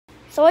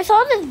So I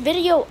saw this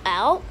video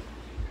out.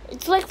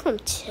 It's like from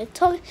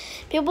TikTok.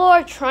 People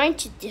are trying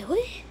to do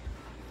it.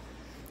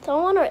 So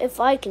I wonder if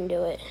I can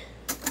do it.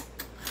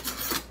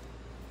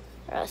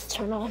 Let's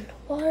turn on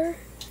water.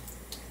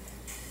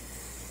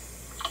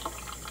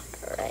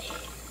 Alright.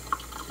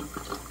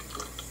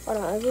 Hold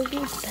on, it would be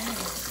better.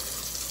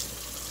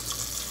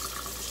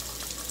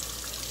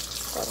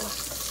 Hold on.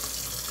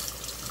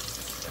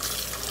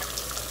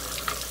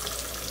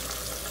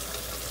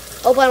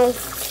 Hope I don't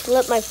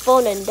slip my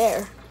phone in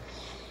there.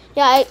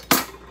 Yeah,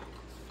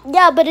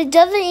 but it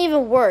doesn't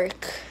even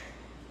work.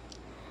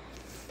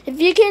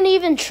 If you can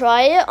even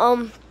try it,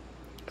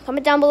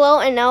 comment down below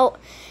and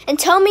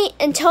tell me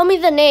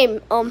the name.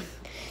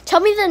 Tell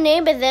me the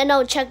name and then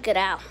I'll check it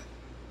out.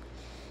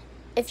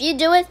 If you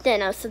do it,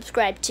 then I'll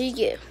subscribe to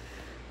you.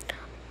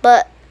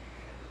 But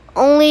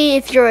only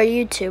if you're a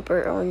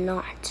YouTuber or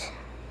not.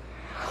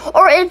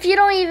 Or if you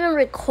don't even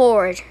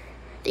record.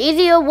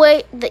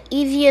 The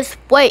easiest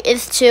way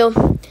is to,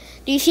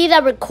 do you see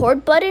that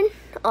record button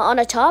on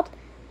the top?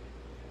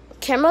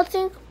 Camera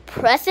thing,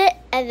 press it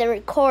and then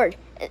record.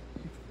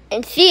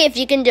 And see if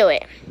you can do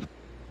it.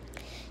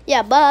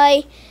 Yeah,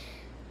 bye.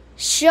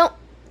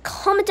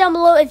 Comment down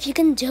below if you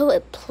can do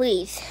it,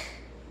 please.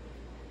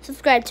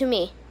 Subscribe to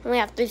me. I only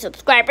have 3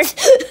 subscribers.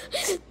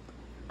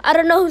 I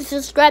don't know who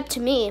subscribed to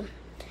me.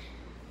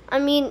 I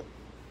mean,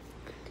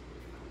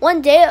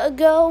 one day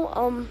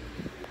ago,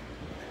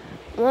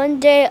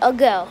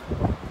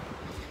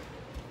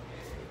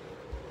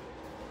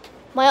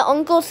 my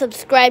uncle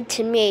subscribed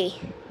to me.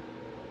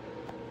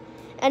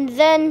 And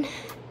then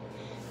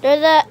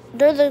there's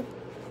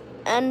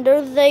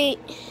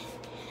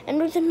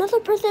another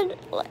person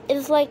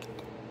is like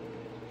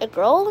a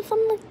girl or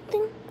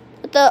something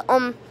with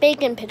the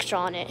bacon picture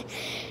on it.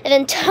 And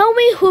then tell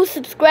me who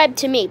subscribed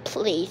to me,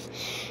 please.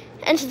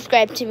 And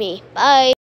subscribe to me. Bye.